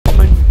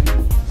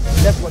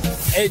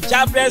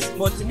Jables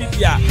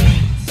Multimedia.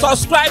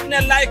 Subscribe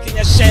and like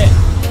and share.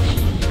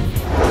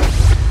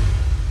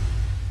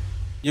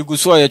 You go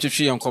so ya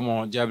twetwe yan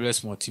komo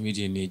Jables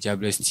Multimedia ni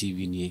Jables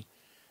TV ni.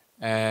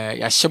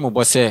 Ya hyemo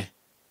bo se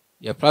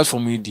ya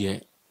platform yi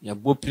de ya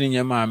bopini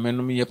nyama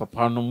amenum ye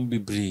papa nom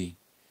bebre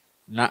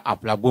na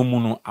ablabo mu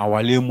no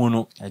awale mu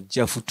no ya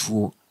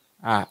jafutuo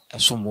a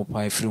eso mo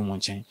pa efiri mo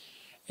nchen.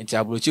 Enti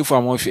abrochifo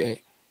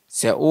amofie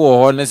se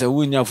wo ho na se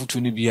wunya futu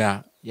ni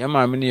bia ya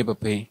ma me ne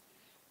papa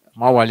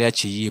ma wale a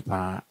chiyi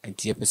pa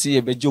enti ye pese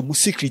ye bejo mu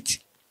secret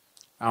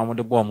a mo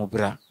de bo mo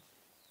bra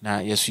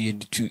na yeso ye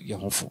ditu ye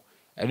hofo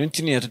elu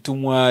ntini ye totu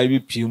mu a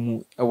bipie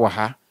mu e wo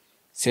ha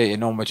se ye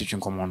na o matwetwe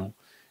nkomo no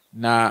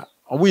na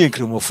omo ye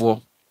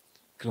kremofo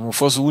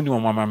so wuni mo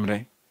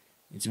mamamre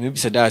enti me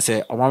bisa da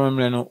se o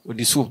mamamre no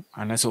odiso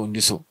anase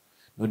ondiso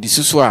no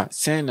odiso so a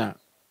sen na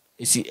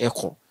esi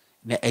eko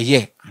na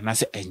eye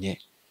anase enye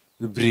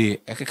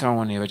bebre ekeka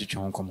won ye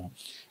betwetwe nkomo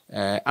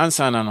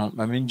ansa na no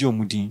ma menje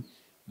omudin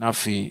na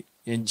fe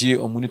yenje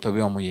omuni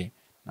pabe omoye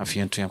na fe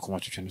ento yankomo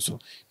twetwe no so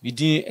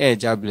bidin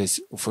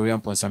Jables ofori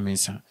amponsa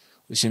mensa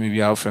o shemi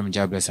bia from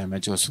Jables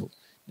amajo so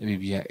na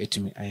bibia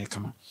etumi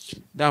ayekama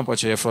dan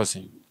pocho ye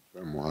frosin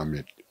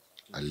Mohamed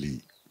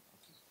Ali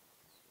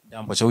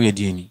dan pocho wo ye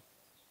dieni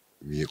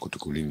mi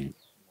kutukulini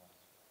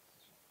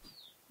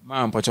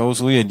ma pocho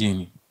wo ye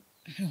dieni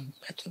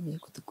pacho mi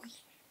kutukuli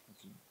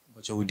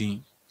pocho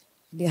udin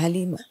di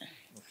Halima.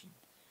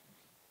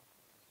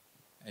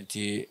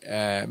 Ati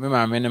me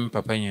ma menem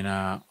papa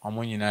nyina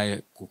omo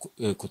nyina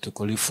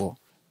kutukolifo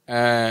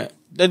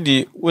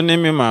daddy woni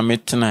me ma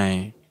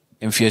metenan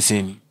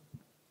emfiase ni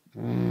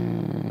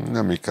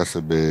na me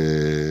kasa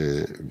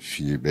be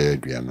fi be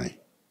aduanai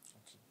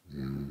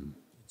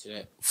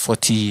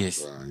 40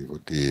 years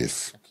 40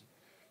 years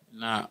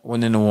na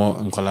woni no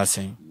nkola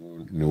sen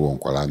ni wo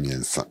nkola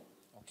miensa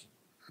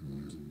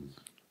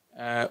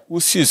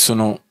usi so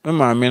no me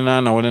ma me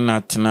na woni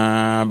na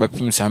tena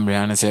bapim sambre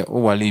ana se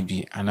o wale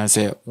bi ana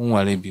se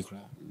unwale bi kra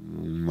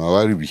ma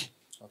wale bi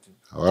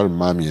awal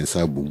ma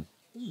miensa bum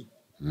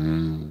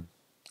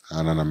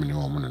ana na me ni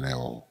wo mo na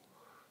ewo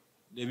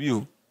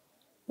debio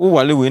o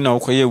wale we na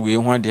okoye we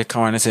ho ade ka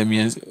wan se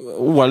miensa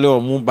o wale o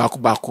mu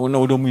bako na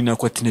odo mu na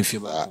kwatena fie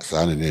ba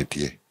sa na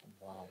etie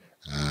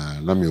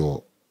na me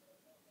wo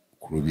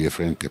kuro bi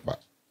friend paper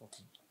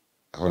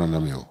ahona na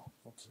me wo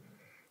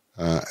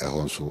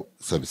so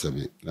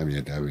sabi na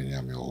me da we ni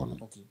ame ho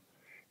no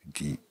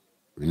di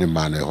me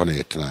ma na ho na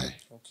yetna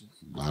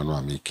ma no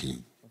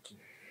ameki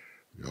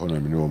ho na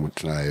me no mo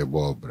tna e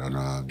bo bra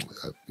na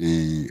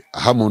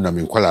ahamu na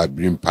me kwala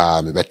abrim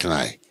pa me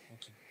betna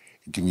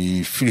di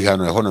mi firi ha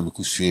no ho na me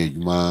kusua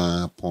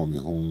adwuma pon me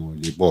ho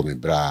ni bo me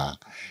bra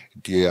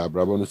di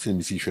abrabo no se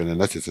mi si hwe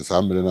na se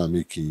sambre na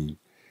ameki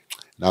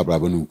na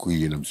abrabo no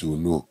nkuyi na so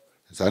no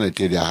sa na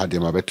tedi ha de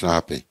ma betna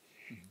hape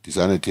di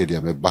sa na tedi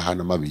me ba ha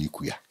na ma be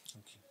yikuya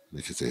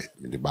na chise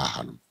me de ba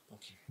ha no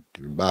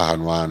me ba ha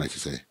no na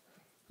chise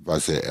ba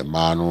se e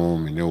ma no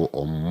me ne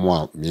omo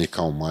a me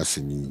ka omo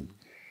asini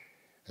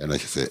na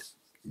chise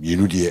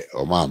mienu de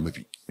omo a me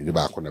de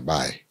ba ko na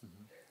bae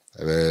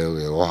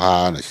we o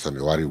ha na chise me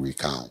wari we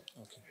kan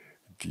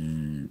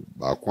di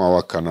ba ko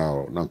awaka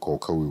na nko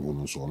ka we hu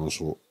no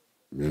so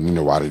me ne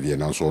wari de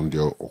na so nde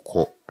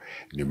okọ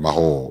ni ma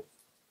ho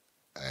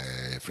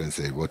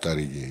friends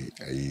votari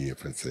ai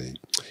friends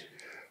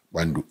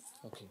bandu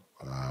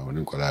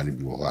woni kola ni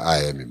bi wo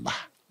aye me ba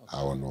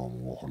awo no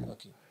mo ho no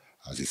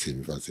asisi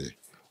mi fanse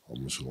o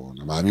muso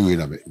na ma mi we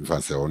na mi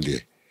fanse on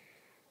de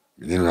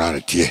ni no na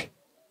tie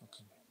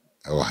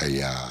awo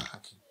haya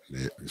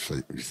ne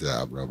bisa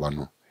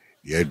abrabano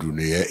ye du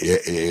ne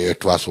ye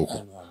to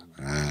asoko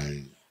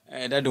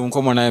dadu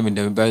nkomo na me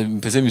de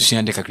pese mi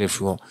sua de kakra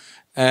fi ho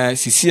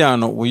sisi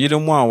ano wo yire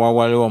mu a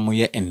wawale wo mo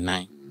ye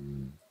ennan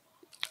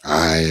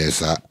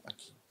yesa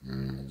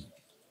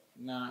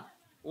na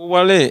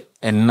wale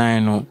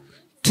ennan no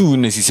two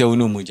na sisi wo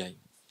no mo jai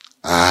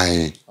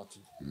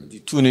the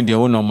two ni de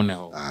wo no mo na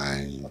ho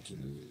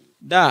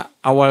da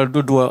awal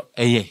dodo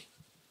eye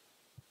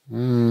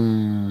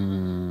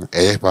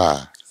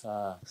pa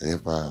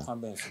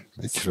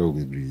me chiro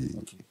bibri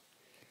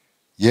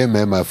ye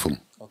me ma fum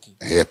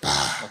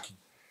pa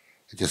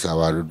just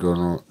awal dodo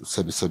no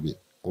sabi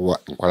o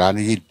nkwala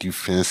ni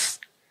difference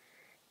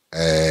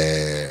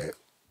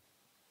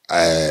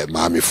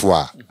mami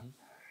fua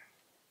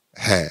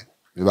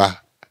me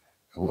ba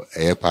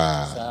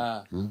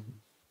pa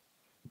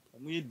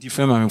mu ye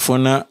different mami fua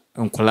na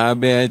nkwala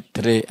be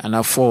 3 ana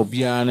 4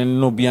 bia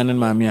no bia na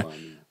mami a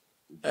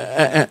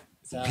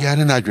bia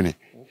na adwene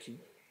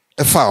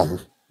e fa ho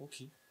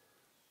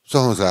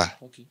so za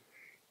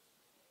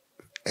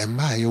e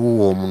ma ye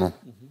wo mo no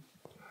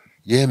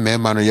ye me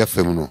ma no ye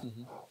fam no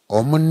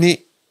o mo ni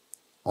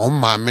o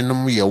ma me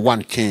no ye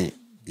one king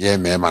ye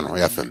me ma no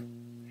ye fam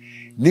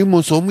ni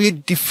mo so mo ye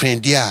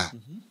different dia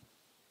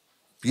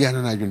bia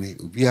na adwene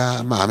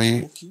bia ma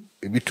me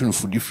e bi tunu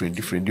fu different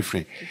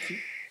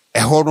e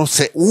ho no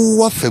se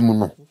wo fam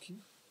no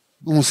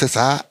mo se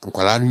sa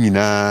nkwala no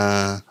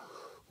nyina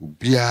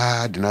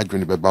bia de na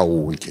adwene be ba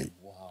wo weekend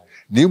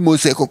Ni mo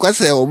se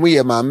kokase omu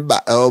ye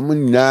mamba omu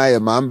nyina ye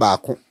mamba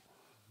ko.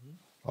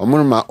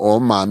 Omu ma o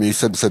ma mi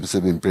seb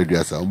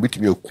impreduasa. Omu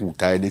bitimi oku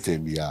tai ni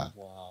tembia.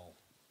 Wow.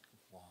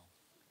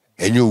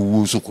 Enyo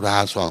wu so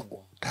kura so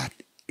that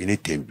any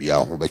tembia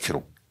ho be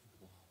kiro.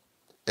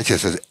 E che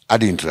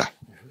adintra.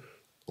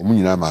 Omu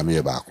nyina ma mi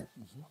ye ba ko.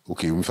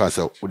 Okay, we fa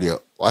say o de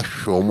wa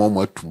hwo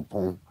mo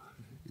atumpon.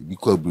 Ibi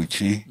ko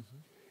abruchi.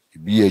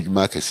 Ibi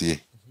adwuma kese.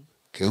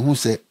 Ke hu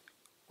se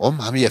o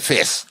ma mi ye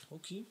first.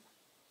 Okay.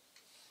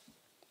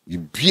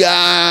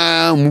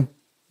 Ibia mu.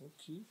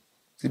 Okay.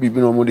 Si bibi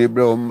no mo de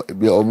bre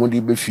o mo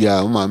de be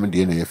fia o ma me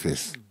de na ye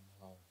first.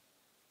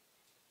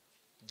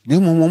 Ni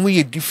mo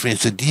ye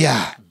difference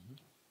dia.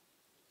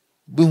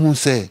 Be hu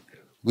say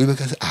we be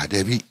ka say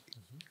David.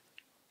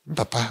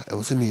 Papa e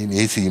wo se me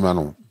esi ma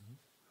no.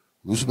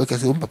 We so be ka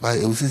say papa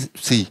e wo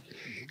se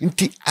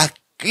nti at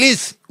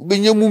least be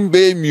nyam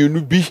be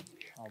mienu bi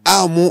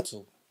amu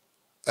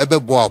ebe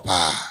bo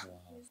pa.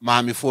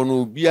 Ma me fo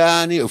no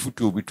bia na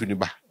afutu obi tu ni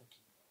ba.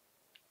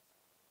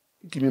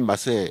 Kimi mba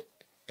se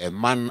e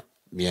man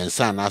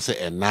miensa na se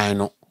enan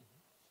no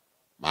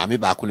maame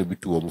ba ko le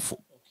bitu wo mfo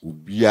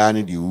obia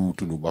ne de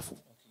wutu no bafo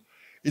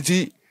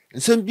iti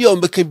nsem bia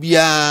on beka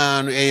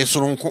bia no e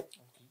soronko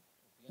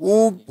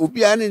wo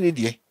obia ne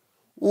de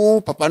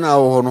wo papa na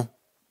wo no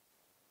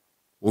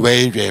wo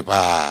be ndwe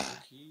pa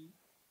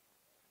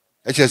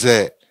e che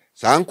se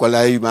san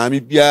kwala yi maame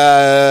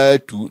bia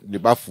tu ne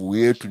bafo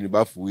tu ne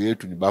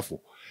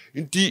bafo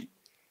nti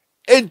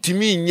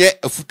entimi nye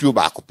afutuo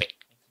ba ko pe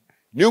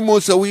ni mo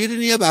se wo yiri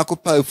ne ba ko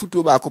pa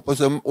futuo ba ko pa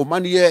so o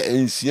man ye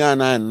ensia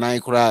na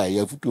nan kra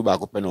ya futuo ba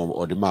ko pa na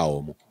o de ma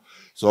o mo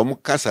so o mo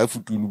kasa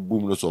futuo no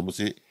bom no so o mo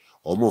se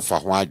o mo fa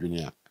ho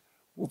adwene a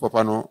wo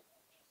papa no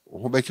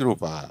ho be kiro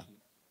pa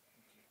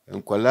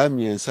enkwala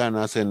mi ensa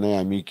na se na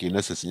ya mi ki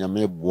na se nya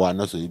me boa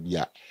na so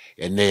bia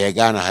ene ye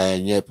ga na ha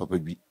nye papa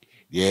bi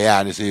ye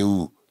ya ne se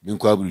u mi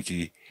kwa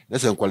buruchi na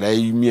se enkwala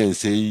yi mi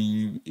ense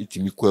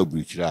itimi kwa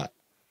buruchi a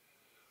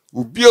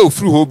ubia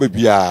ofuru ho be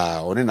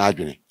bia o ne na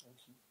adwene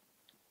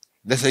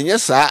na se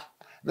nyesa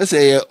na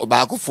se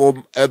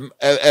obaakofo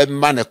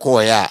ma ne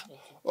ko ya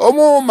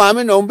omo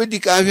maame na ombe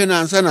dika hwe na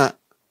ansa na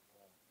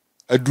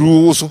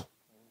aduru so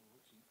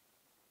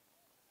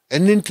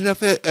enintina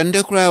fe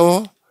ende kra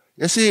wo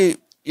yesi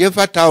ye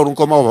fa tawru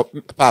nkoma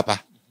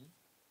papa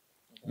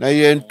na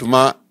ye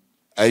ntuma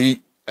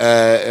ayi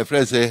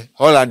friend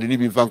Holland ni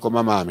bi fa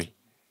nkoma maame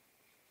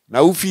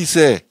na ufi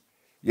se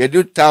ye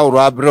do tawru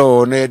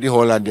abro na ye di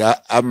Holland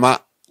ama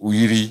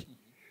uyiri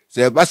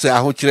se ba se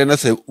aho kire na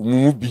se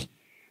umumu bi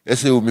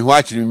ese o mi ho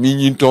akiri mi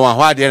nyinto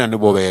ho ade na ne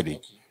bo be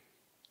de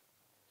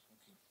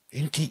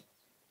enti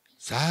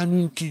sa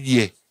nu nti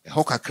die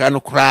ho kakra no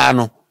kra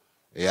no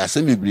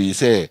asem bibiri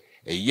se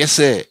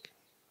yese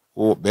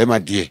o be ma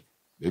die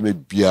be me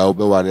bia o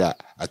be ware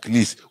at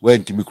least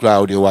when timi kra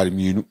o de ware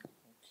miinu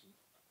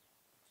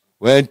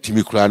when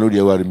timi kra no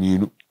de ware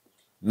miinu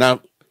na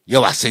ye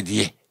wase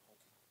die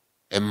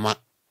emma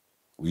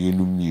we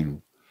nu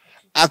miinu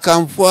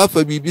akamfo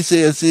afa bibi se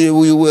yese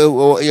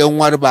ye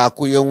nware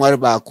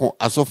ba ko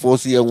asofo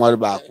se ye nware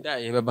ba ko da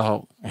ye beba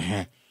ho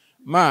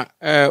ma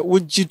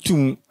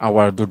wujitum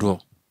awar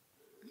dodo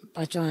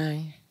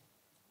Pachai.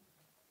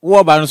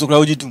 wo ba no so kra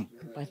wujitum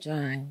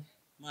Pachai.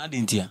 ma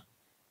dintia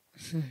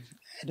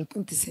The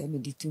point is me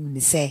ditum ni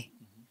say.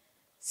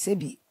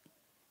 Sebi.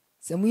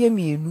 Se mu ye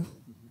mienu.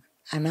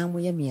 Ana mu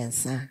ye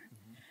miensa.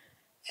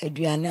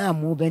 Aduane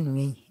amu benu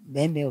yi.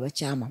 Bembe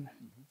obecha amama.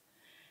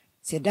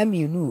 Se da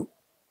mienu.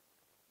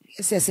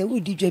 Se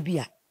wudi dwa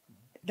bia.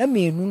 Da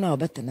mienu na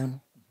obetena no.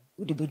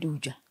 Wudi bedu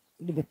dwa.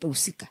 Wudi bepa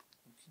usika.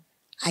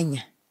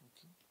 Anya.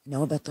 Na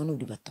obeto no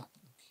wudi beto.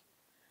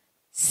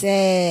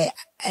 Se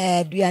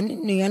aduane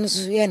no yan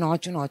so ye na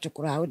ocho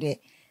kura wudi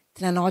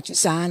tena na ocho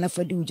saa na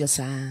fadi uja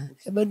saa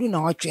ebedu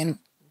na ocho no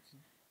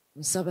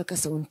nsabe ka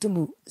sa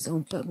untumu sa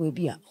umpa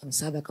bia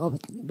nsabe ka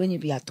obenye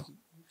bia to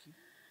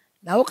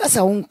na wo ka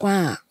sa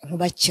wonkwa ho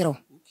ba kiro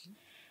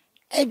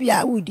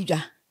bia wudi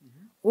dwa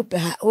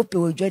ope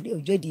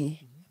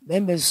ojwadi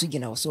bembe su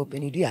gina wo so ope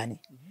ni duane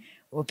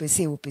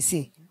opese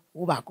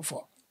wo ba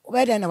kofo wo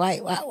be na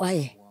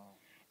waye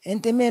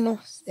enteme no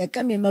e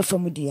ka me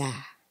mafam dia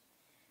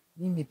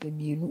mi mepe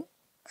mienu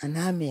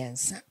ana me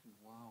ansa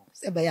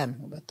seba ya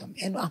me betom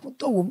eno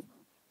apoto wom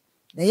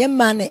na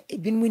yemma na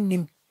ebinmu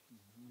nim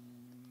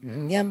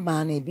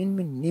yemma na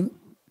ebinmu nim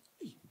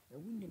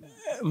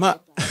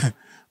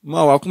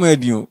ma wa kuma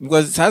edion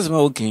because says ma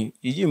okay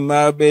yi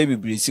ma baby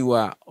brisi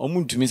wa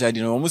omuntumi side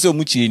no omu se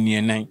omu chi eni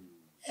enan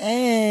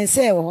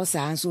se wo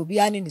sa so obi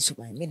ani ni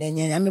suban me da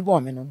nya me bo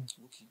me no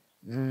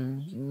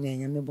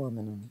nya me bo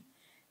me no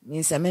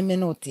me se me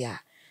no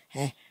tia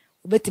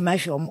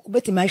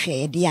obetima hwe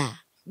ye dia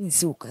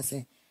nsi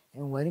ukase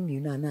enware mi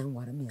na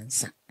enware mi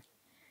ansa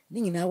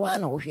ni nyina wa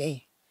na wo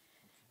hwe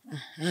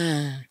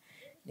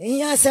ni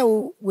ya se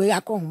we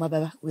akọ huma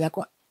baba we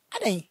akọ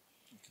adan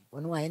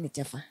wono wa ye ni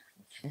chefa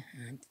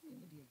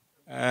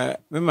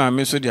me ma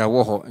me so dia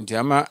wo ho nti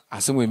ama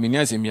asem we mini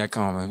asem ya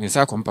kan me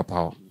sa kom papa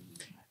ho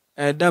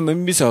da ma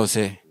mbisa wo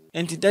se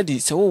enti daddy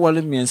se wo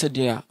wale mi ansa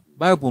dia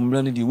Bible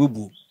mrani di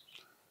webu.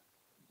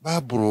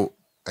 Bible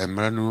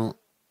emranu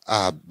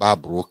a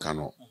Bible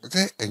kano.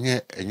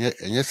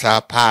 Enye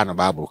sa pa na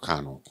Bible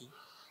kano.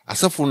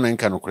 Asafo na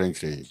nka no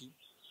krenkyere.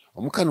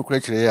 Omuka no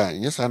krenkyere ya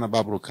enye sa na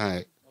Bible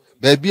kan.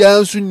 Ba bia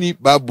nso ni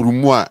Bible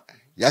mu a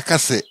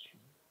yakase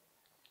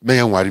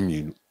meya nware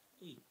mienu.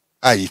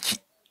 Ayiki.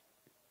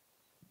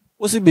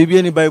 What's the baby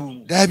any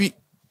Bible? Dabi.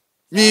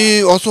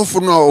 Me also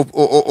for no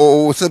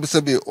o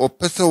sebi o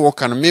pese wo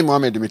kan me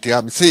Mohamed meti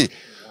am say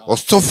o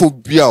sofo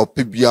bia o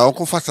pe bia o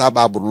ko fa sa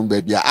Bible no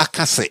ba bia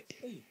akase.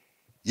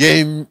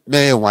 Ye me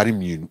nware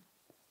mienu.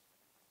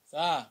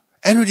 Sa.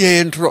 Enu de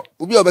entro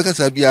obi obeka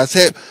sa bia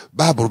say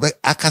Bible be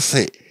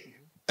akase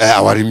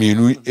aware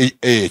mienu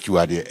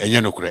ekiwade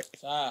enye no kure.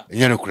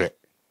 Enye no kure.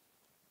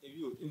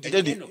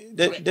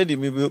 Daddy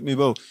me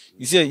bo.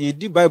 You say ye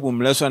di Bible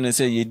mleso and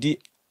say ye di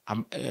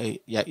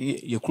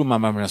ye kru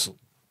mama mreso.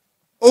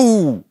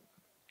 Oh,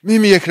 me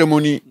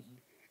yekremoni.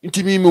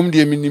 Inti mi mum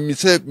de mi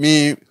say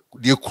me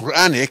de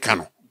Quran e ka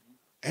no.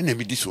 Ena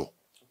mi di so.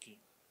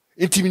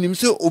 Inti mi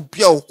say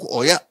obia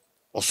oya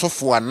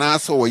osofo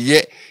anasa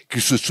oye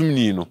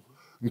krisosumni no.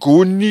 Nko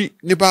woni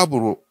ne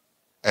Bible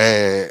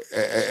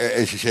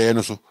hihye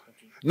no so.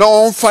 Na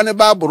onfa ne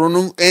Bible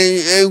no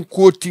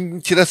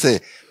quoting kire say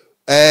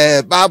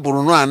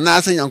Bible no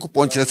anasa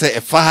Yankopon kire say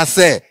efa ha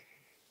say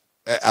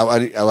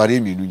aware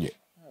mienu nye.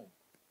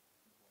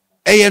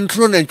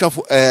 Entro na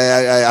ntwafo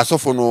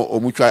asofo no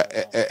omutwa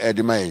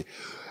de mai.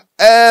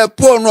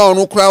 Paul no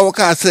no kra wo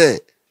ka say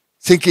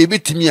senke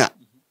betimi a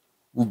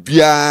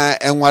ubia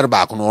enware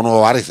ba ko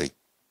no ware sei.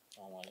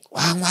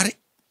 Wa nware.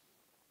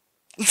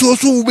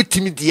 So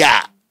betimi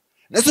dia.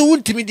 Na so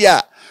wuntimi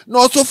dia. Na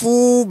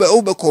osofo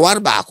be ko ware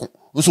ba ko.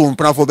 So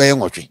mprafo be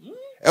nwotwe.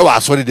 Wa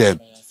asori dem.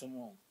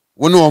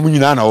 Wono omu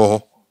nyina na wo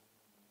ho.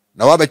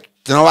 Na wa be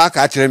tena wa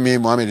ka kire me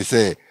Mohamed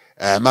say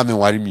ma me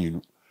ware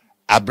mienu.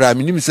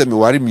 Abraham ni mi se me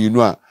ware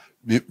mienu a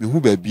me hu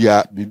ba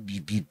bia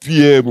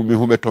bibie mu me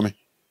hu beto me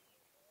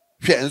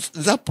hwe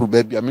nza pro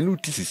ba bia me no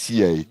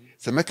tisisi ai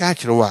se me ka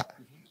kire wa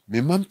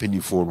me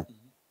mampanifo no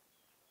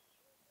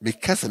me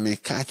kasa me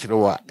ka kire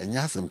wa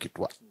enya asem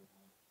kitwa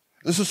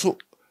nso so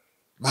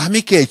ma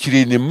me ka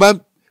kire ni ma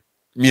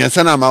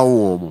miensa na ma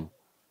wo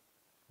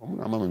mu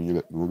na ma me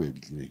be wo ba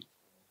bi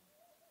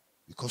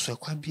because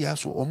kwa bia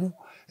so omo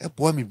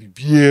ebo me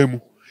bibie mu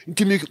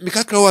nti me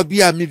ka kire wa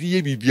bia me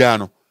biye bibia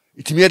no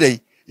itimi edai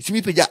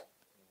itimi peja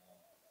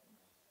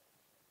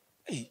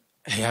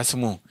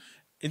asmo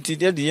nti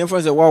de yen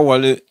fa se wa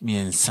wale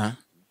miensa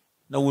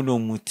na wono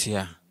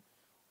mutia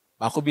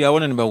ba ko bia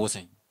wona ne be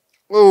wosen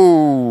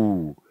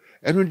oh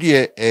enu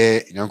de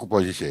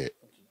Nyankopon hye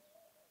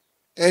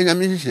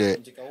nyame hye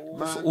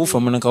wo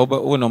fam na ka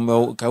wo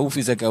no ka wo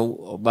fi se ka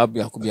ba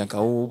bia ko bia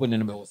ka wo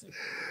ne be wosen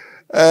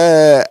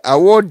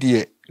awo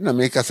de na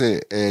me ka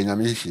se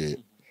nyame hye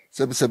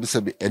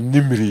sebi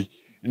enimri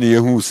ni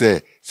yehu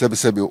se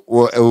sebi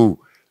o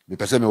me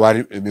pese me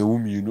ware me wu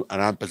mienu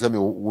ana pese me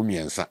wu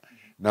miensa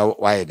na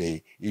waye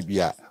dey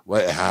ibia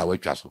wa ha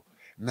watwa so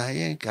na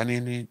yen kane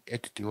ni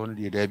etete won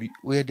de da bi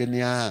we de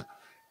ne a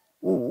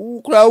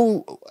ukura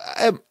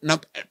na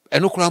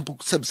eno kura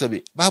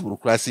sebi Bible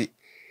kura si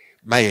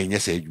maye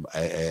nyese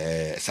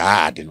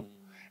saa ade no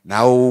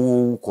na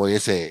o ko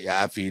yese ya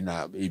afi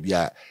na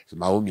ibia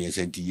ma wu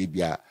miensa nti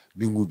ibia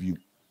bingu bi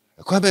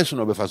kwa be so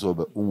no be fa so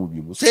be unwu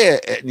bi mu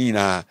se ni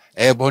na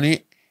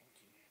boni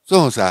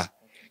so sa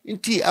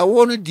nti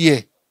awono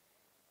de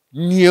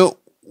nie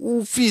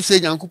ufi se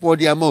Nyankopon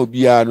de ama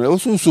obia no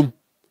osunsum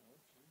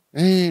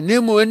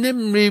nemo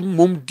enemre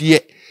mom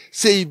de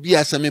se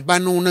bia se me ba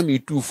no na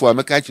metufo a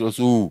meka kire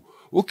so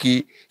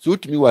okay so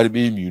utimi ware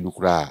be mienu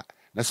kura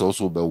na se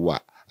so be wa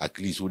at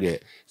least wo de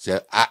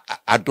se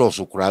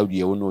adoso kura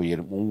de wono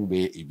yere mo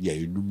be bia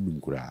enum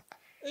kura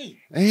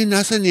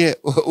na se ne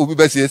obi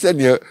ba se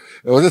ne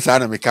o se sa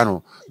na meka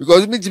no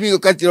because me timi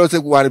ka kire se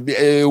ware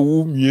be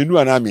wu mienu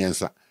ana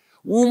miensa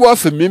wo mo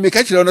afemi me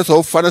ka kire no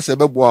so fa na se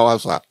be boa wa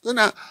so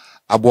na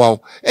aboa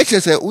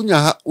se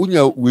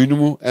unya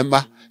wenum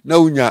emba na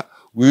unya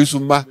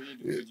weisuma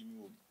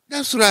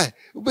that's right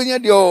ubenya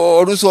de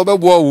onu so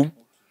obeboa wo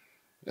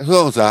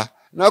so sa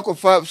na ko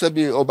fa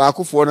sabi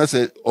obaakofo na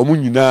se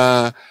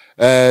omunyina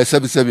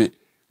sabi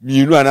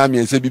mienu ana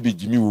miensa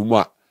bibigimi wo mu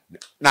a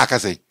na aka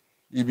se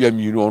ibia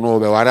mienu ono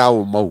obewara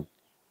wo mawo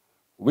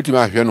obetimi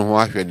ahwe no ho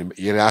ahwe ne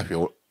yere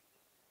ahwe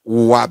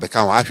wo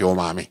abeka ho ahwe wo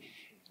maame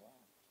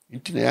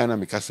nti na ya na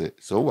meka se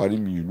so ware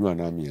mienu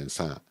ana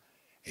miensa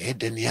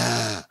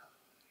edenia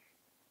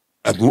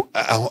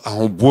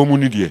ahobua mu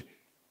ni de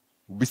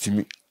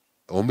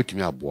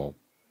obetimi aboa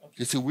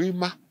kese we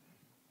ma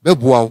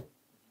beboa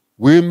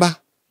we ma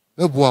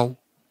beboa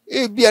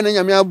bia na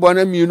nyame aboa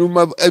na mienu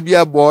ma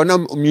bia aboa na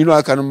mienu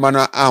aka no ma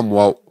na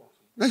amoa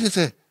na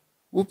kese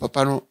wo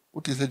papa no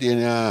utese de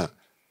na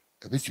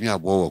obetimi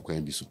aboa wo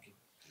kwan bi so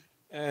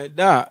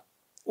da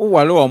wo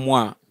wale o mo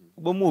a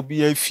bo mo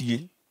obi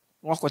afie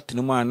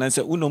wakotene mu ana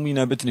se unom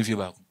nyina betene fie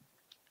ba ko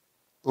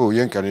oh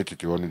yen kan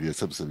etete won de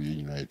sabsabi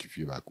nyina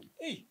etefie ba ko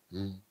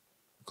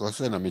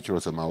because na me kiro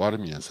se ma ware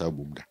miensa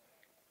bumda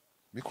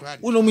Me cry.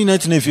 Uno mi na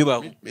tena fie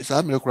ba. Me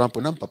sa me kura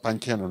mpo na papa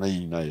nche no na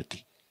yi na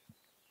yete.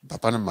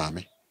 Papa na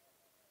maame.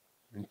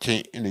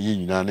 Nche ina yi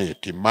nyina na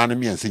yete. Ma na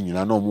miense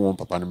nyina na omo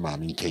papa na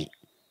maame nche.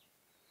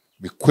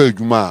 Me kwa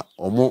adwuma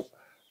omo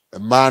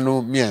ma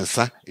no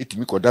miensa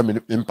etimi koda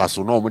me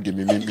mpaso na omo de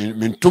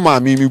me ntoma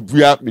me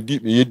bua me di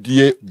me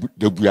yedie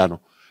da bua no.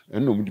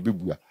 Eno omo de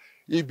bebua.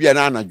 E bia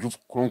na anadwo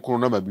kronkron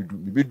na ma bedu.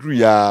 Me beduru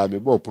ya me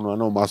bo pono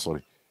na omo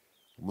asori.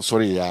 Omo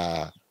sori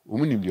ya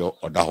omo nim de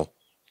oda ho.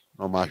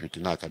 Na omo ahwete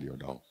na aka de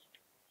oda ho.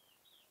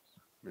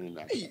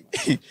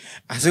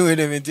 Ase we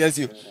de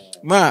mentiasi.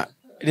 Ma,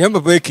 de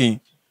papa ekin.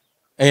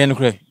 Eye no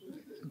kure.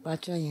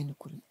 Pacho ye no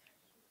kure.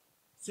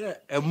 Se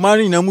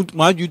mari na mu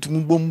ma adwu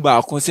tumu bom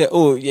ba ko se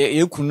oh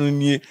ye kunu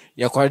nie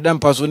ye kwada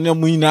mpaso na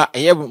mu ina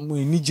ye mu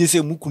ni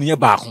jese mu kunu ye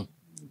ba ko.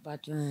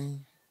 Pacho.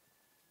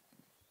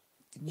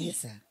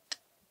 Yes.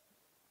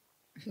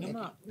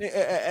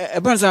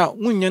 Banza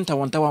munye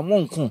ntawontawa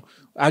monko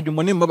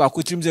adwumone mba ba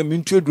ko tirim se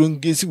mintu edro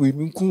ngesi we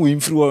minku we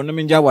mfiri wo na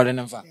menja wale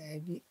na mfa.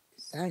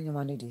 Sa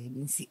nyoma no de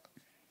binsi.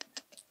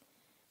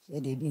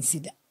 Ye de binsi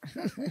da.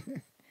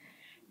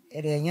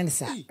 Ere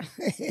nyansa.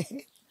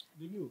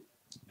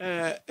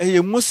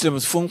 Eye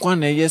Muslims fo nkwa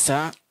na ye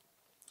sa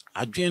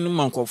adwen no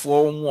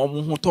mankofo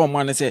omo ho to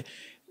ma na se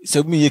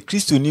me ye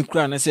Kristo ni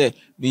kra na se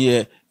me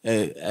ye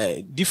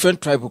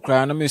different tribe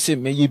kra na me se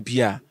me ye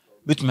bia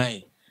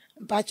betmai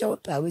Pacho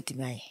pa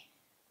wetimai.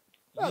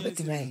 Pa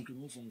wetimai.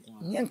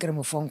 Nyankere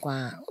mo fo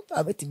nkwa.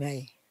 Pa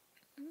wetimai.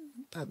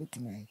 Pa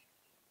wetimai.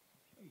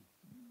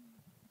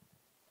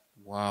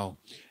 Wow.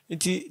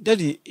 Enti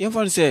daddy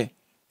yefan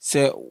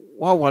se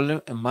wa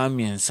wale ma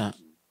miensa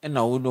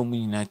na wo no mu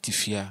nyina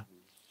tifia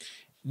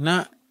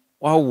na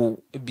wa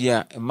wo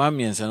bia ma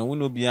miensa na wo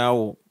no bia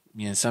wo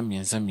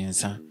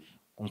miensa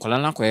onkola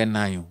na koye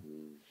nan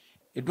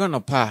edu na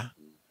pa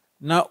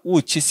na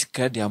wo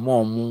chesika de ama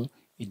omu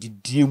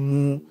edidie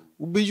mu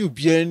wo beyu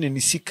bia na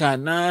ni sika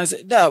na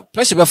da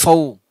pressure be fa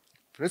wo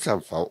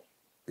pressure fa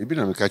ebi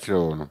na me ka kire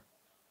wo no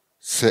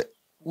se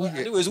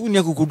anyways wo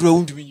nya kokodura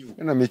wo ntumi nyi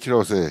na me kire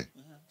wo se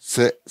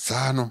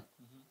sa no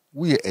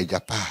wo ye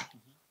ejapa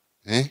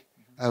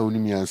a oni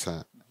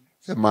miansa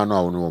se ma no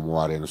a wo no mo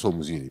ware no so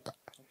mu zini pa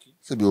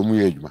se bi o mu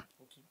ye adwuma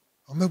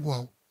o mebo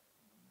awo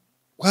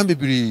kwan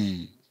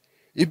bebiri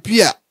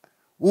epia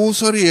wo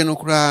sori ye no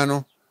kura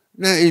no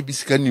na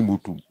ebisika ni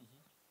motum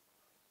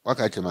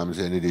waka che ma me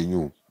se ne de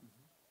nyu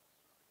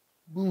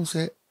bu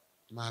se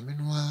ma me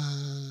no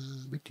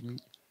a betimi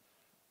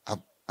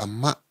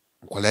amma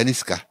kwala ni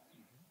sika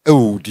e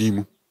wo di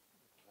mu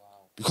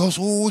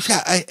because wo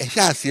sha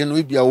ase no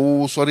ebia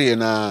wo sori ye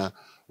na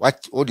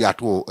what odi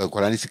ato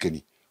kwala ni sika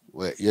ni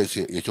yes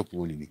ye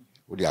chopu ni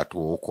odi ato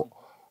okọ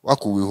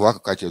wako we waka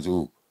ka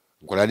chezo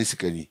kwala ni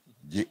sika ni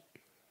je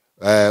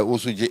wo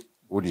so je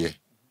odi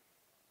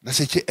na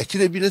se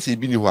ekire bi na se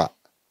bi ni ho a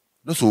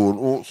no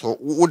so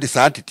wo de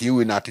sa tete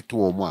we na tete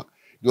wo mu a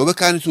de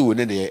obeka ni so we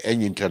ne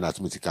enyi internet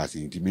musika se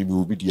nti mi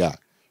obi dia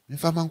mi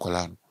fa man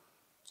kwala no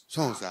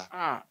so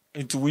sa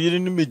enti wo yire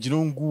ni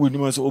megino ngu we ni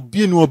ma so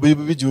obi ni obi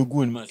begino ngu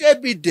we ni ma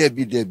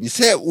debi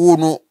se wo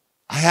no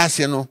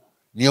ayase no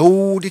ne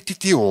wo de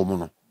tete wo mu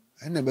no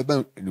ena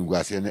beba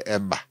nguase ne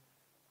emba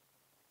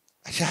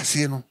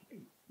ashase no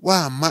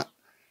wa ma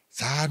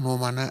saa no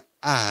mana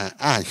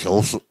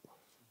hyeoso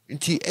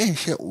nti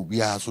enhye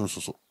obi aso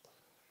so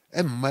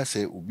emma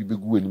se obi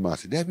begu ani ma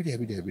se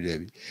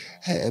debi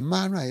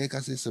emma no aye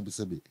ka se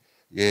sebe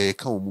ye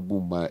ka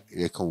omubu ma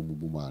ye ka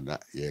omubu ma na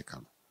ye ka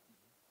no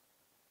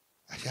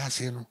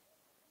ashase no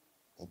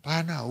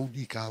oba na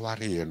odi ka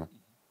ware ye no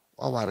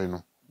wa ware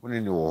no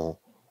woni ni wo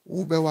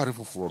wo be ware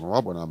foforo no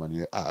wa bona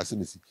amane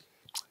asemesi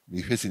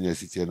ni hwesi ni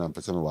asitie na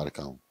mpese me ware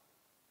kan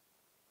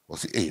o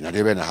si na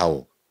de be na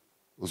hawo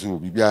o so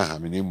bibia ha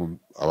me ni mu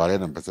aware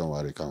na mpese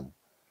ware kan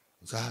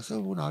o sa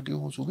so wo na de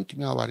ho so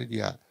betimi aware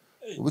dia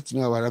o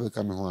betimi aware be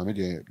kan me ho ame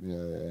de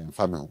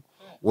mfa me ho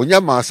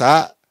wonya ma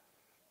sa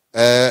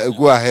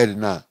go ahead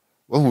na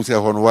wo hu se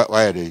ho no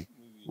wa ye de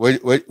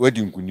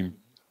wadi nkunim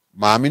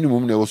ma me ni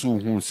mum na wo so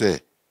hu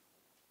se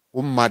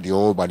o ma de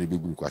o ba de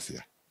begun kwase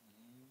ya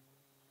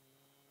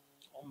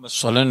o me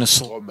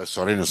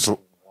sole ne so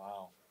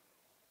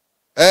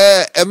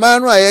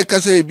emanu aye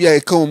kasa ebi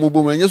aye ka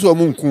omubom enye so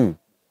omunku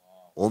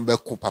ombe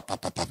ku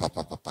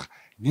papa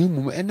ni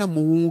mum ena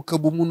mu ka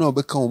bomu na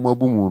obeka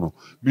omabomu no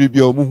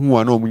bibia omuhu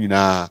a na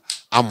omunyina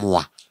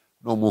amoa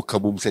na omu ka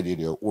bom se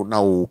de o na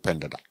o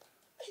pendada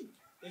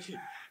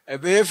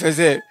ebe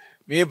feze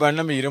me ba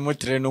na me yire mo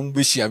tre no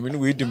mbesi ame no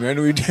we di me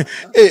no we di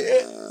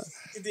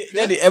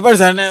daddy ebe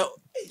sana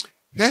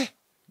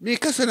me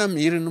kasa na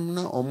me yire no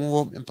na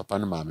omu papa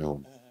na maame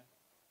ho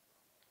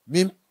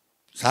me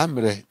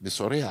samre me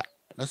sore a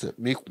na se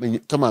me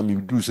tama me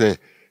du se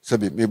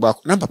me ba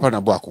na papa na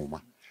bo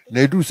akoma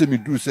na edu se me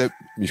du se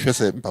me hwe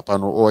se papa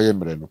no o ye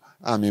mre no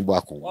a me bo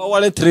akoma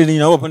wale training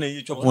na papa na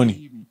ye chop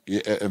money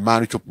ma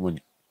no chop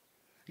money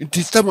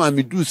nti tama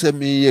me du se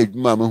me ye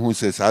adwuma me hu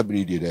se sa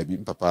bri de da bi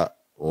papa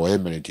o ye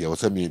mre nti o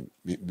se me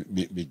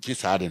gi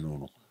sa de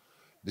no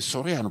me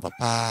sore a no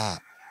papa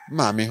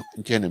ma me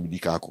nke na me di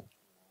ka ko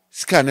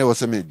sika na wo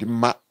se me di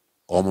ma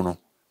omo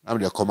am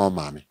de come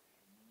maame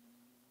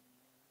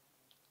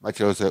ma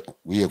che say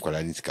we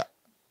enkwala ni sika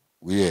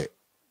we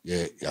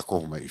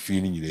yakọ ma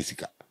ifi ni nyina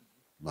sika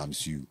mam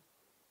siu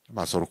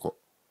ma soroko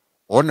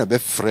ona be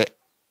frɛ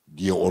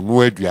de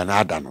ono aduana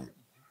ada no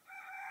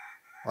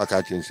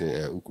waka chen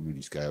say ukumi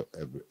di sika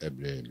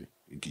ebre me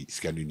nti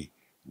sika ni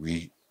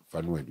we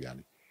fa no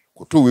aduane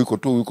koto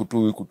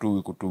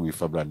we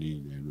fabra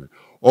ni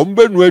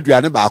ombe no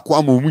aduane ba akọ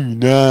ama mu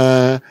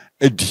nyina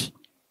adi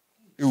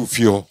e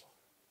ofie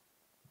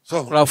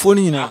so krafo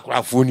ni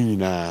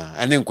nyina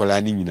ane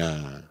nkola ni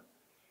nyina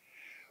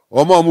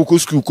omo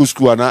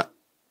kusku ana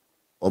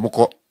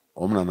omko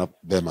omna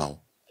bema ho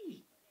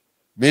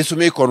me so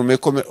me kono me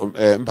come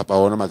mpapa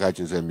wona maka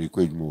chinse me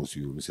ko edwuma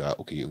osuo me say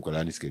okay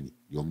nkola ni skani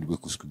yom ni be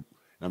kusku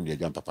na me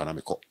jam papa na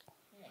me ko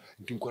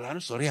nti nkola no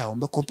sori a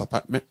ombe ko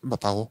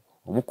papa ho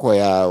omko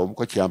ya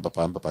omko chi am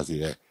papa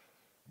say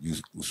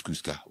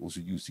uskuska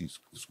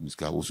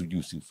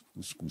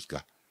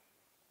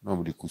no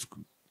mo de kusku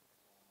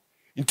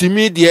nti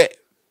me de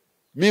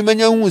me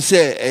manya hu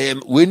se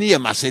we ni ye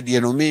masede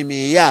no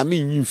me ya me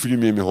nyi mfiri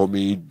me ho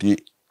me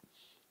de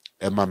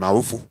mama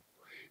wofu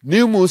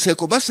ni mu se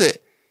ko ba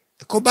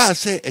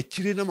se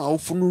akire na ma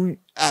wofu no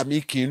a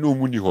me ke no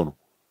mu ni ho no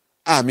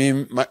a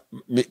me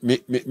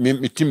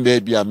timbe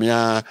bia me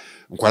a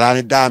nkwala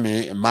ne da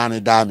me ma ne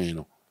da me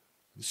no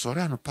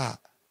sori anu pa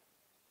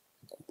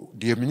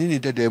de menini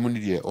de mu ni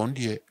de on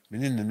de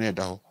menini ne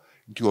da ho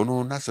nti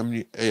ono na sam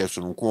ni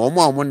so no ko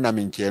omo na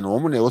me nche no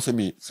omo na wo se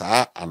me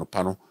saa anu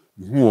pa no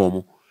hu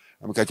omo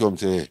amka chom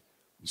se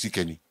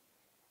usikeni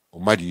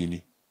omadi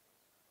ni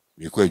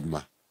me ko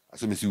adwuma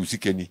asem se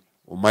usikeni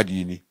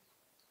omadi ni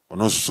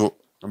ono so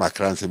na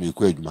makran se me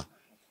ko adwuma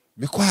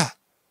me kwa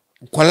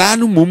nkwala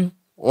no mum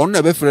on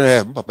na be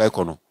frɛ papa e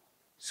kono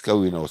sika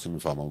we na wo se me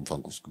fa ma mfa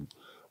ko school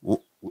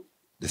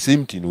the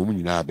same thing omu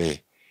nyina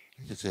be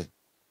se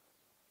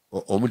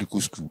omu di ko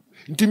school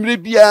ntimire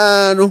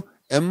bia no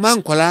emma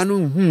nkwala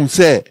no hu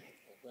se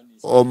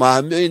o ma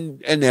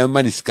ene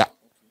emma ni sika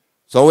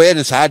so we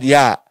ne saade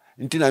a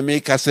ntina me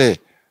ka se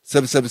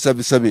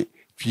sabi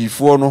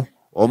twifo no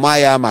o ma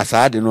ya ma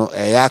saade no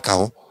ya ka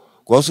ho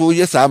ko so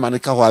ye sa ma ne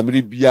ka ho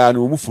amiri bia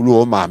no mu fulu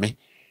o ma me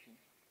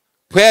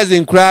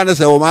present kra na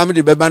se o ma me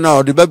de beba na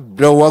o de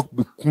bebre wo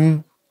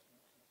bekun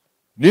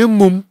ne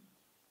mum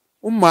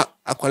umma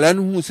akwala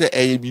no hu se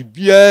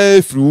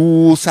bibia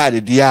fru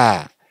saade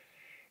dia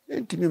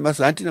ntimi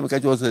masa antina me ka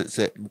jo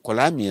se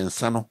kola mi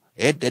ensa no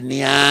de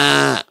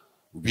nia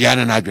bia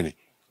na adwene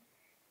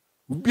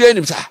bia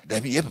ni sa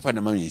da bi ye papa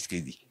na ma mi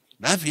skedi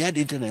na afia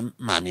de internet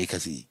ma me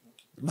kasi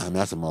ma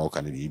me asema o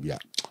kan de bia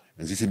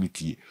nsi se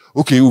mitie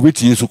okay wo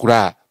betie so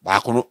kura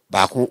ba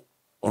ko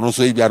ono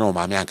so bia na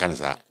ma me anka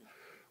nsa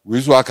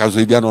we so aka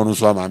so bia na ono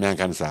so ma me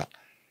anka nsa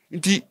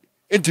nti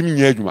ntimi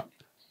nya adwuma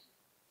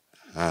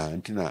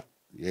ntina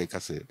ye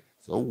kase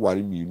so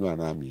wari mi nu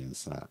ana mi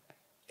nsa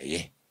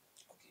eye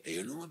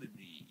no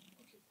bebi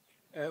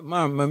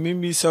ma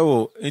mimi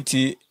sawo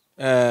nti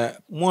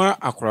mo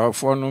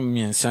akorafo no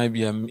miensan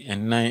bia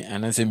ennan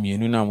anase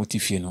mienu na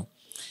motifie no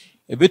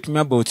ebetumi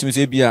aba otimi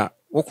se bia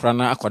wokora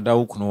na akoda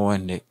wo kuno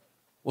wonde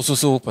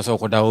wososo pese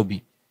akoda wo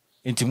bi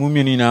nti mu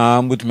mienu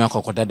na mbotumi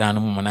akoda dan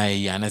no mo na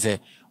yi anase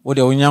wo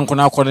de onyanko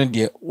na akoda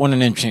de won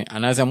ne ntwe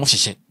anase mo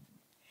hyehye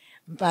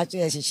mpacho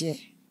ya hyehye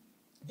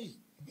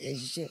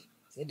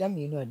se da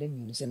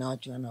mienu se na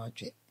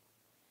otwe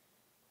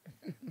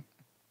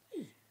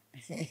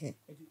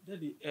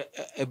daddy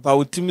ba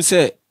otimi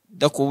se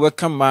da ko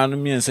weka ma no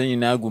miensan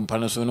nyina agumpa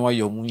no so na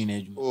wayo mu nyina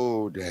adwuma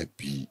oh da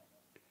bi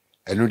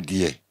eno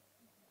die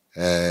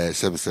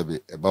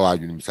sebe ba wa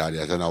adwunu misale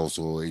ya na wo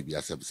so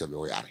bia sebe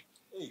o yare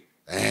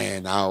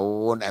na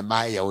wo na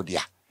ma ya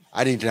odia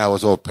ade ntina wo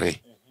so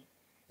pre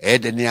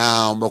de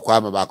nia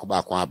mbokwa ma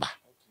ba ko aba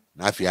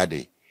na afia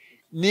de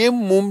ni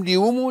mum di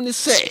wo mu ni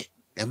se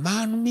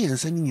ma no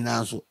miensan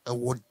nyina so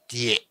wo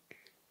die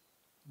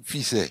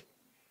fi se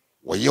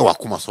wo ye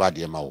wakoma so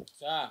ade ma wo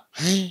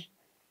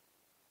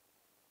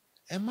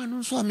ma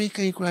no so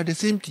ameka ikura the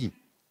same thing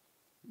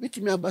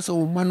betimi abasa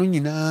wo ma no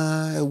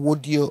nyina wo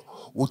die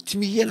wo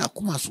timi ye na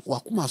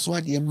wakoma so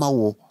ade ma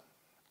wo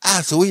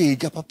se wo ye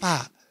ja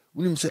papa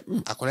unim se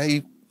akora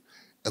yi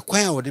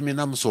ekwan a wo de me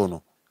nam so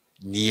no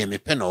ni ye me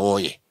pe na wo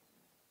ye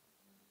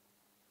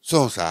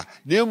so sa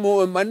ne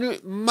mo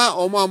ma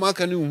o ma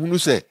aka ni hunu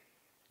se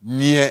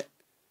nie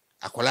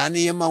akora ne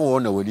ye ma wo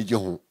na wani je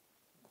ho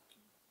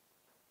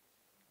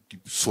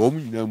so mu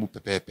nyina mu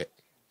pepepe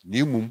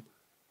ni mum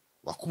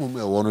wakoma mu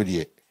e wo no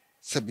de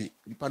sabi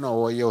nipa na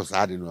wo ye o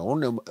saade no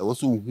won wo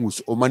so hu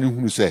o mani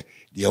hunu se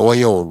de wo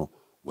ye wo no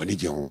wani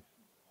je ho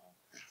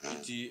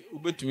nti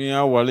ubetumi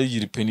awale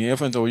yiripeni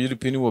efenta wo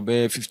yiripeni wo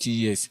be 50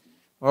 years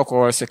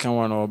wako second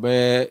one wo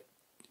be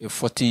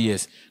 40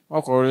 years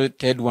wako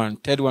third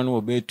one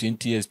wo be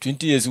 20 years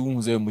 20 years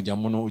hu ze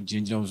mujamono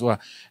ojinjina so a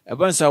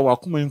ebansa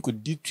wakoma nko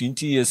di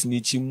 20 years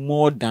ni chi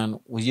more than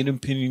wo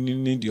yiripeni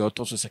ni de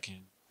otoso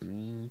second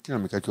kina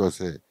me ka cho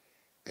se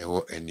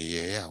ewo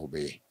eniye ya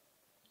obe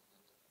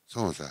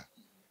so sa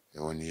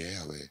ewo niye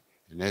ya we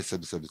na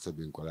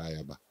sabi nkola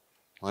ya ba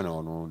wana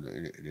ono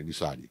ni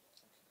swadi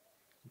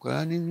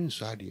kwa ni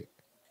swadi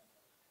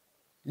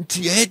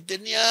nti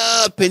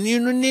edenia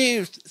peninu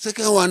ni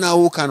seka wana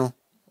woka no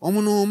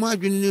omuno ma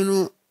adwene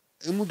no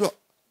emudo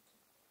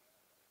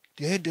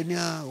de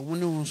edenia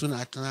omuno nso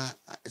na atana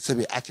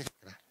sebe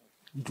achekra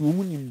nti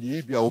omuni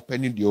mde bia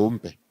openi de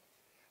ompe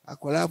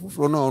akwala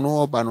afufuro no ono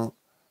oba no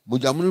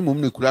mojamu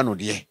mum ne kura no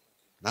de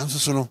nanso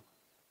so no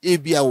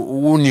ebia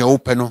wo ne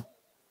ope no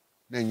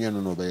na nya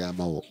no be ya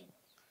ma wo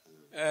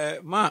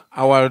ma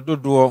awar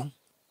dodo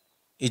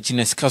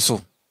ejines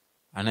kaso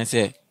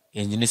anase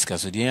engineers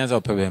kaso de yanza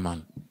ope be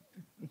man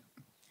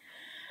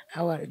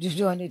awar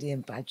dodo ne de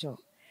mpacho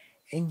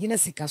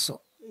engineers kaso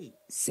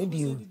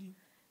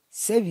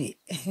sebi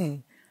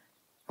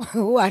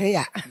ware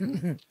ya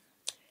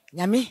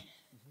nyame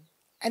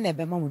ana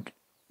be mamu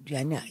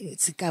duane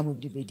sika mu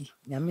dibedi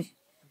nyame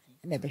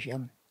ana be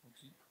hwam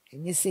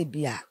enye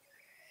sebi a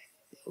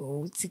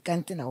o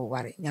sikante na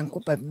ware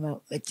nyankopa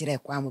bi kire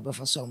kwa mu be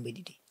foso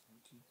mbedidi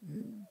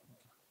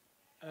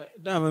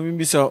da ma mi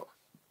bisa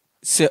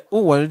se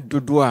o ware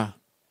dodo a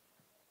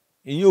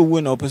enye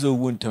owo na opese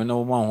owo ntem na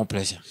wo ma ho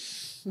pressure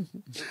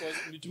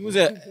because bitumu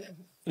se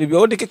ebi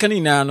o de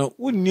kekani na no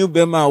wonni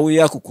be ma wo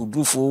ya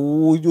kokudufo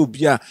wo yo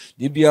bia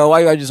de bia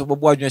wa yo adwo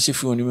bobo adwo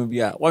hyefi oni mu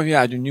bia wa hwe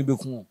adwo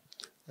beku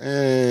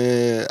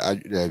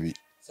Dabi.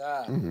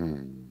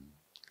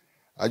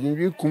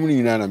 Ajunju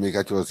kumuni na make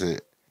a chose.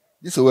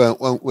 This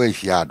way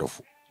she had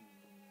of.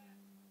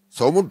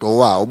 So mu do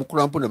wa omu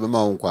kura mpo na be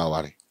ma won kwa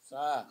ware.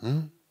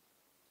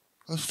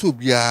 So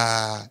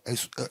bia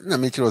na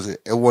make chose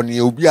e woni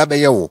obi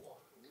abeye wo.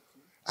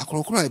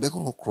 Akrokro be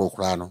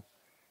krokro no.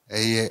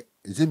 Eye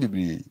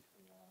bibiri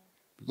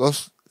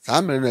because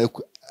some na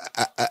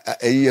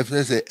eye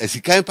fese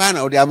esikan pa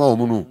na odi ama wo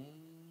mu no.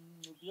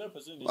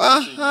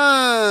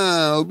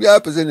 Aha, obi a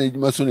pese na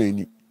ejuma so na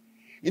ni.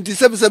 Nti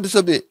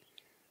sebe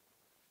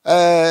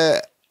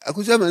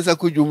akusa mensa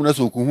kodwum na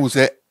so kuhu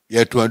se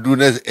ye to adu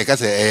na e ka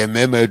se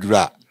mema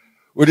adura.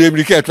 O de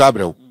emrika eto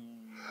abrew.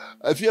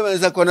 Afia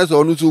mensa ko na so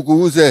onu so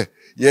kuhu se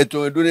ye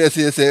to adu na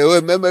se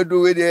o mema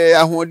adu we de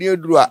ahode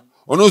adura.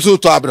 Onu so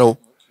to abrew.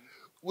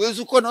 We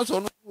su ko na so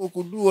onu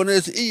ko du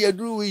ona se e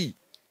adu wi.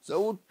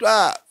 So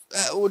utwa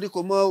o de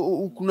ko ma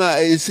ukuna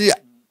ese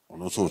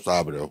onu so to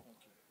abrew.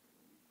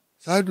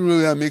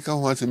 Saduro ya make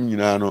ho asem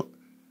nyina no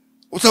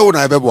wo se wo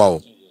na bebo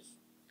awo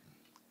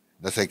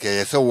na se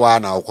ke se wa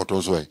na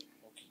okoto so e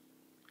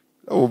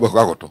wo be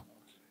kwa koto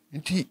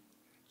nti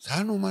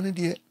sa no ma ne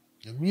de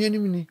nyamie ni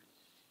mini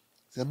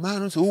se ma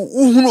no so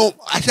uhunu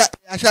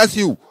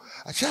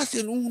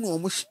ahyase no uhunu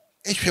mo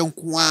ehwe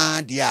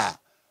nkoa de a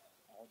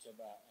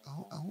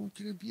aho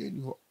kire bie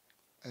ni ho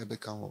e be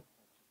ka ho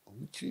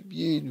aho kire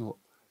bie ni ho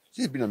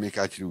se bi na me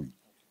ka kire wi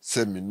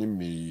se me ni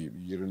me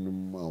yire no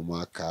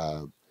ma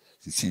aka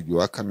sisi bi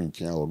waka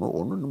minkia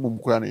ono no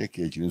mumkura na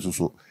yake ekiri nso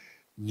so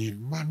ni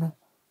mano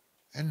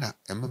ena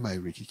emma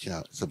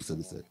irekikia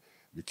sabisabisa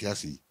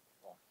bitiasi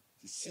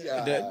sisi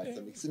a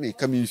me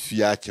kami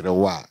fia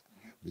kirewa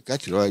me ka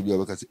kirewa bi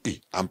obaka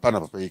se ampa na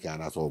papa yake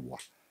ana so obwa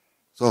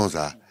so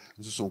nsa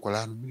nso so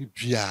nkwala no mi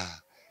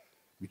bia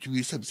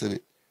bitiwi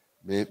sabisabe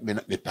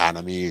me pa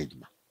na me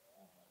eduma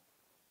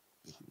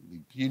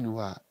bi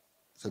nu a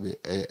sabe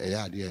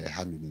ya de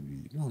ha me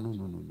ni no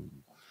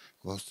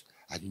because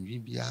ajunji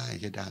bia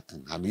yeda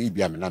ami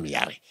bia me na me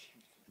yare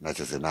na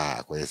chese na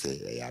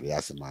akoyese yare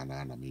asema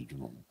na me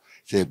dwuno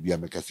se bia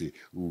me kase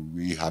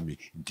wi ha me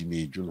nti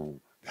me dwuno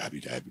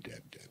dabi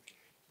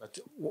but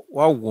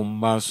wa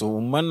womma so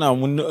womma na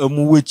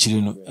mu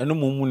wechiri no eno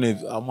mu na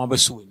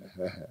amabeso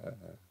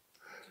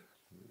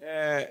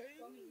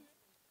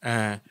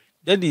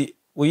daddy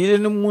oyire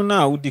no mu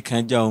na wudi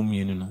kan ja o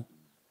mienu no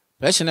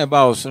pressure na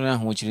ba o so na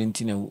ho chiri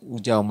nti na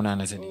uja o mu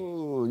na sede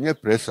nye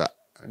pressure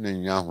na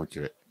nya ho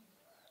chiri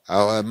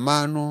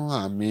mano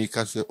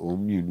amika se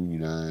omienu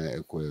nyina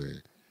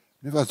ekwe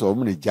never so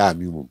omu ne ja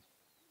mi mum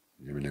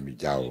yemi na mi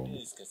ja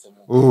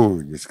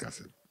o yes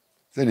kasem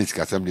se ni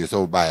kasem de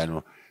so ba ya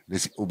no ne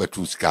si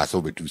obetu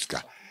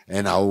ska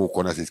na o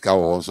kona se ska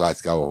o so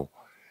ska o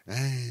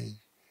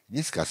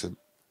yes kasem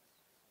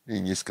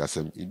ni yes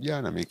kasem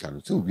ibia na mi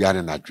kan so bia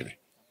na adwene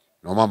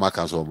no mama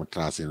kan so mo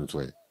transe no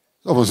so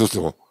so mo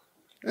so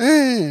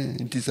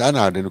nti sa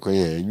na ade no ko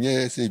ye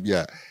nye se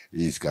bia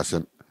yes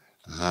kasem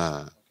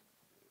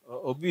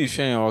obi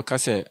hwen o ka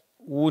se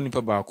wo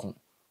nipa ba ko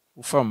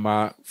wo fa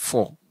ma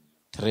 4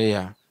 3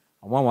 ya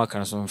wa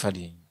kan so mfa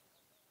de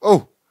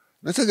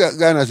na se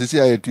Ghana se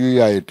ya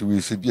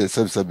yetu se bia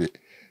sabe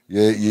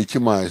ye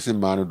chima se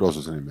ma no do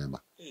so ne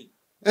mema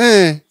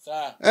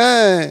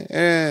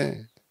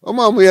o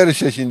ma mo yare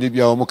sheshin de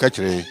bia o mo ka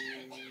kire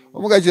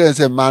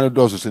se ma no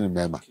do so ne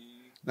mema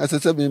na se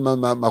sabe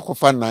ma ko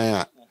fa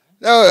nan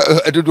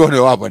a edodo ne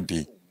wa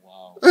bonti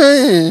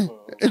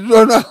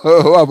Edona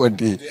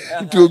wabonti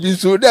to bi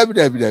so dabi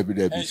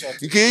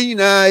ke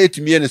nyina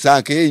etimi ne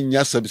sa ke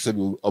nya sabi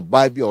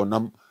oba bi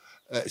onam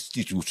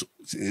stitu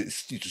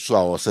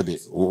so a sabi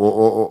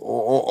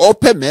o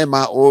pe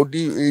mema o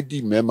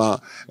di mema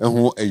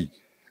ho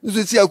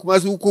So see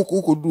Akumasi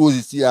who do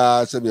see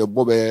a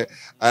Bob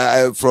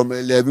from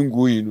 11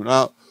 going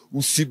now.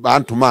 Who see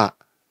Bantuma.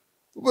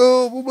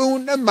 Well,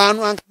 that man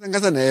was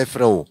an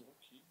afro.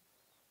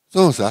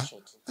 So, sir,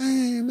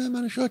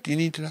 man, short in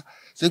it.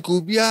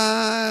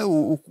 Sekubia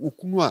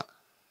Ukunwa.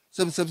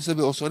 Some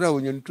or so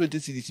when you're 20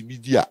 cities be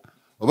dear.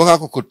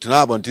 Obaka could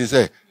trab until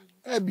say,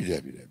 be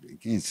there,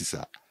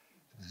 sir.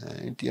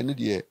 And the end of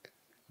the year,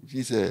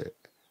 she said,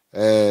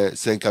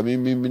 Sankami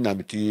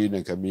Minamiti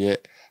and Camille,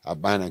 a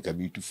ban and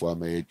Cami to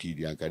form a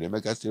TD and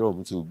Cademic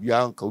Astro, so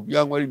Bianca,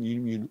 what do you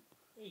mean?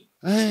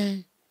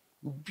 Eh,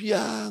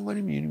 Bianca, what do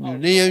you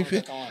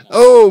mean?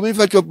 Oh, we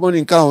fetch up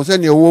morning counts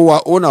and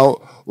your owner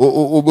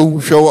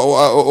or show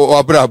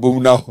or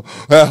brabo now.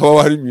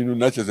 What do you mean?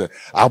 Not as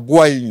a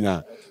boy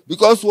now.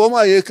 Because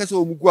woman, a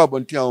castle go up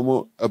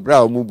until a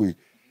brow movie.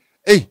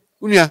 Eh,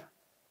 Unia,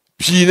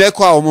 Pine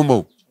qua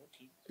momo.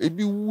 It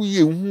be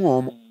we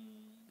warm.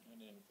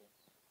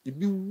 It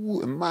be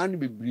a man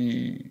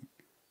be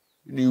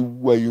new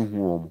way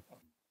warm.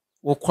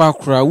 Wo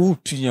kwakra wo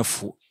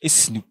tunyafo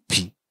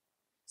esnipi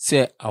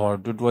se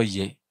awardodo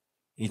ye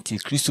enti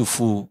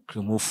Christopher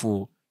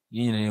kremofo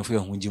yin na yefo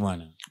ehunjima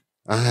na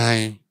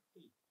Ai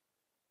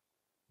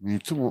me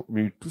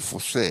tu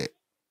for say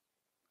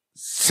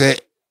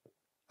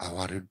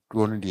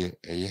awardodo no de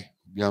eye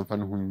bi amfa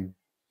no hunyi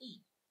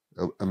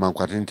man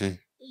kwatente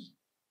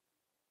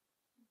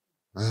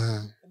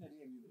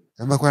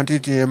ma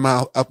kwatente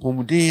ma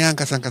apomuden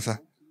yankasa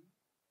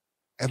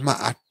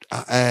ma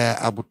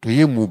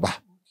abutoye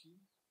muba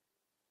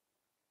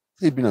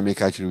ebi na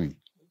make actually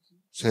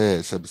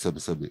say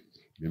sabi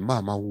me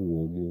mama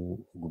wo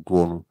mu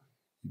gudo no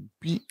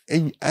bi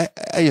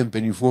ayem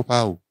penifo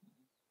pa o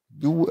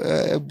bi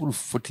eburu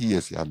 40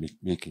 years ya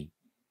making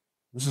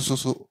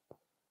so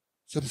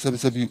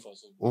sabi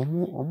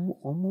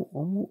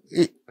omu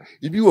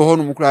ibi wo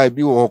hono mu kra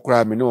bi wo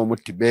kra me ne wo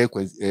tibe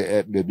kwa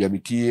bebia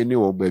miti ne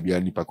wo bebia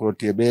nipa kro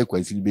te be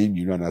kwa sili be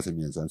nyinu na asem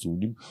yansan so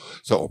nim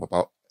so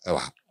papa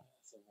ewa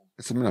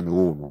asem na me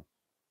wo no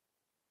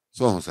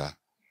so sa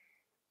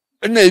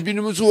na ebi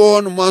num so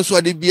ho no manso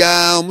ade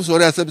bia mo so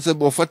ore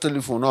asabe ofa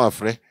telephone na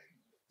afre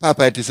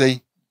papa ete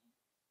sei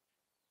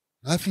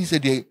na fi se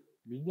de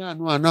minya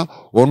no ana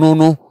ono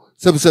no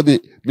sabe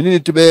mini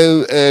te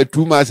be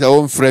 2 months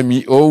on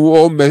frame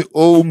o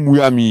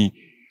muami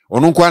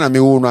ono kwa na me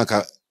wo no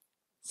aka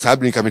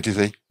sabri ka mete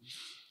sei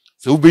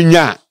so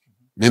ubenya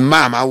me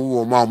mama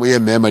wo ma mo ye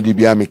mema de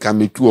bia me ka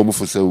metu o mo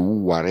fo se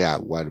wo ware a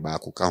ware ba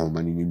ko ka ho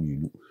mani ni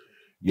mienu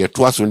ye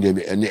to aso de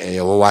ene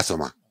ye wo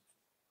wasoma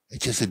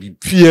echese bi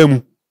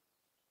piemu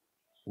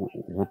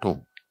woto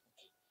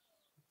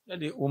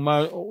yade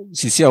uma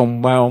sisi a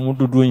umba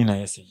omududu nyina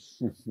yese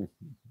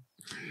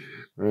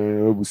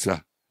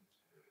obusa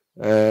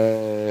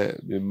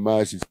me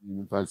ma sisi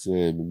mi fanse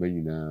me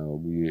manyina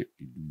omuye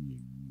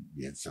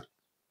biensa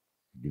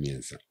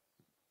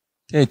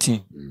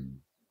 13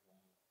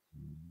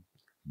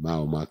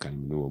 ma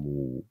kan no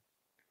mu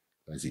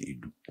fanse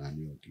edu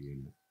ani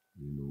otieno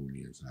no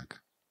ni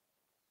nsaka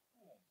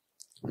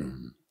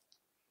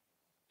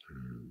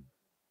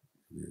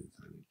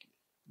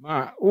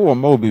ma wo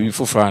ma obebi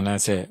fofora na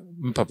se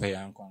mpapa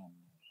ya nkon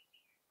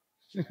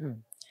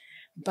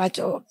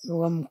Pacho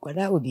wo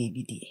mkwada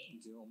obebi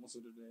di.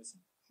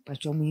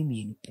 Pacho mu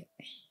yimi pe.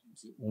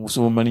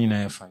 so mani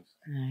na 5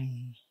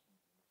 Ai.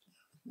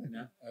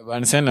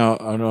 ban se na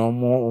ono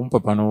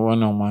mpapa no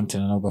wona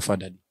mountain na obafa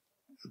dadi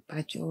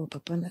Pacho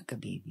papa na ka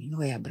baby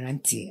no ya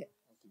brantie.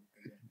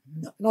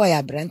 No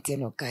ya brantie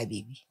no ka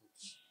baby.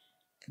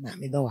 Na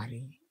me do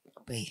ware.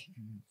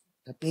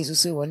 Papa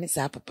so woni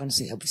sa papa no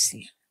so ya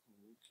busia.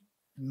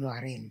 No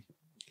ware.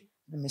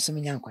 Na me so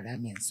menya nkwada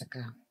me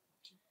nsaka.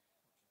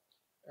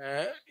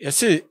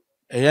 Yese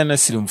eya na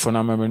sirimfo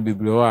na mamen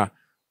biblo a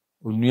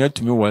onua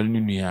tumi wale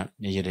nua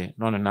ne yere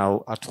no na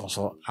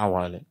atonso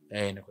awale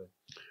ne ko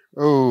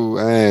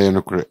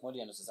no kure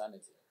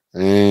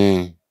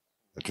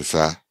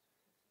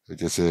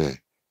etesa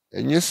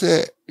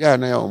enyese ya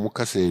na ya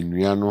omukasa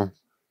nua no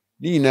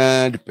ni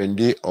na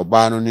depende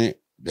oba no ne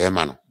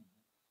bema no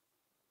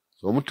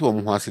so omuti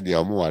omu ase dia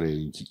omu ware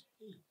nki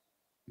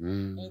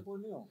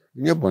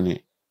nye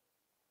boni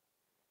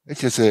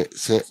etese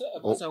se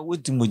o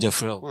wodi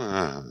mujafra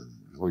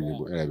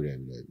oyibo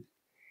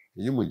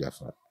eyi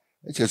mujafra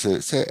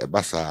etese se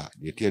ebasa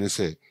de tie ne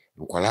se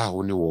nkwala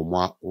ho ne wo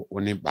mo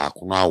oni ba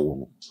ko no awo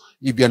no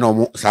ibia na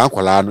omu sa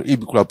nkwala no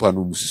ibi kura pa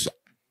no musisa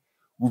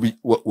ubi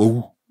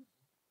wawu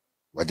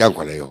waja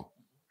nkwala yo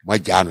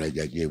maja no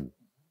ejaje mu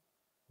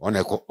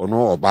ona ko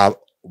ono oba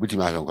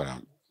obitima ahwe nkwala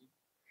no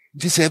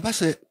nti se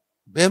ebasa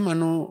bema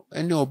no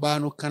ene oba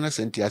no kana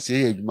senti ase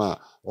ye adwuma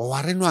o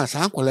ware no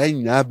asa nkwala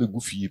nyina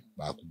begu fie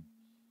ba ko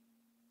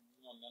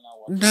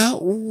na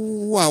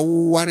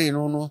ware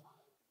no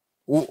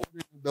o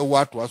be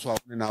watu aso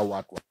na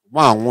watu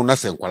ma nwo na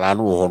se nkwala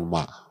no ho no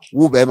ma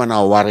wo be ma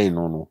na ware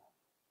no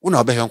una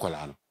obe hwe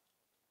nkwala no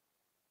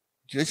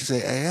jesi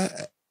se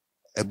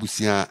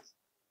abusia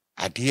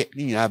ade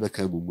ni nyina be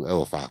ka bumu e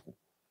wo fa ko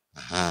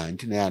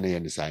nti na ya na ye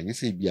ne sa nye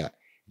se bia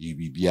yi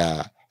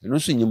bibia eno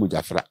so nye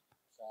mujafra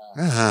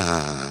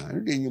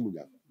Ndi enye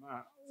muja.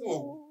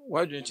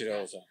 Why don't you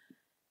also?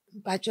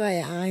 Pacho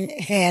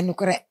ya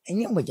nukure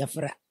enye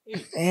mojafra.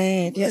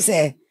 Dia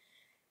say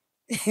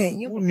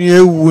Unu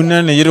ewu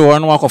na na yire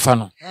wanu akofa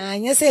no.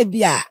 Anya say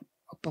bia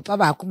papa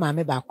ba ku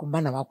maame ba ku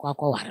ba na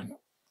akwaware no.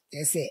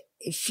 Dia say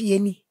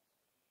efie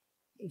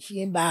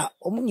ba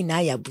omu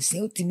nyina ya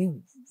busia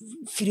otimi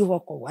firi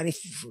hoko ware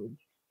fifo.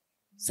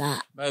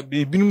 Sa Ba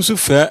binum so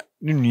fa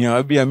ne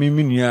nua bia me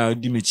nua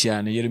di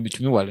mechia na yire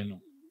mitumi wale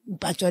no.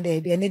 Pacho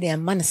de bia ne de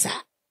man sa.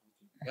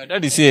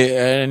 That is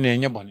say na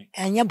enye bone.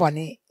 Enye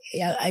bone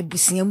ya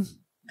abusiam.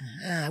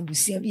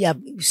 Abusia bia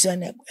busia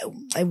na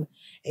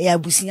ya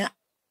abusia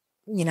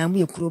nyina mu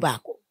ekuro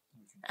baako.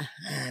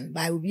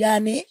 Ba obia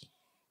ne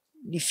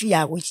the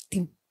fear which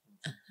team.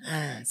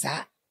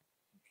 Sa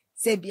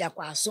se bia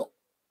kwaso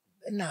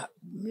na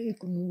me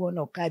kunu wo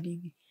no ka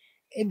bibi.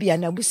 E bia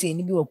na busia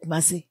ni bi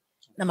okumase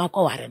na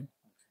makọware no.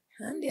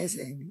 And yes,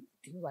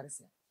 timi ware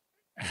se.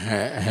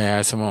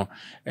 Asemo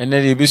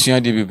ene de bisua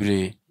de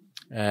bebre.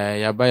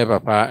 Ya ba ya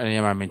papa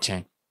ya ma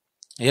menchen.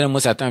 Yele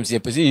most at times ye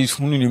pese is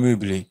hunu ni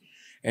mebre.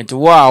 Enti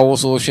wo a wo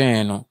so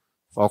hwen no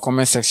for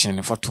comment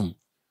section for tum.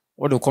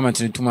 Wo do comment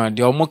ni tum a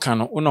de o mo ka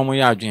no wo no mo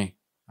ya adwen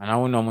ana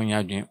wo no mo nya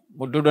adwen.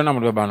 Mo dodo na mo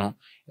do ba no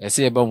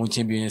ese ye ba mo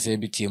chen bi ese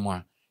bi tie mu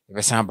a ye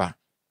be san ba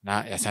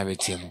na ya san be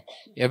tie mu.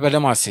 Ye be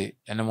dem ase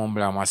ene mo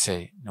mbra mo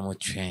ase na mo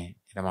twen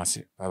dem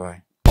ase. Bye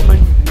bye.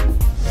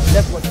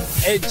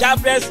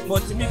 Jobless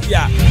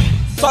Multimedia.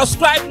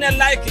 Subscribe and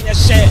like and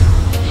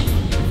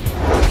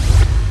share.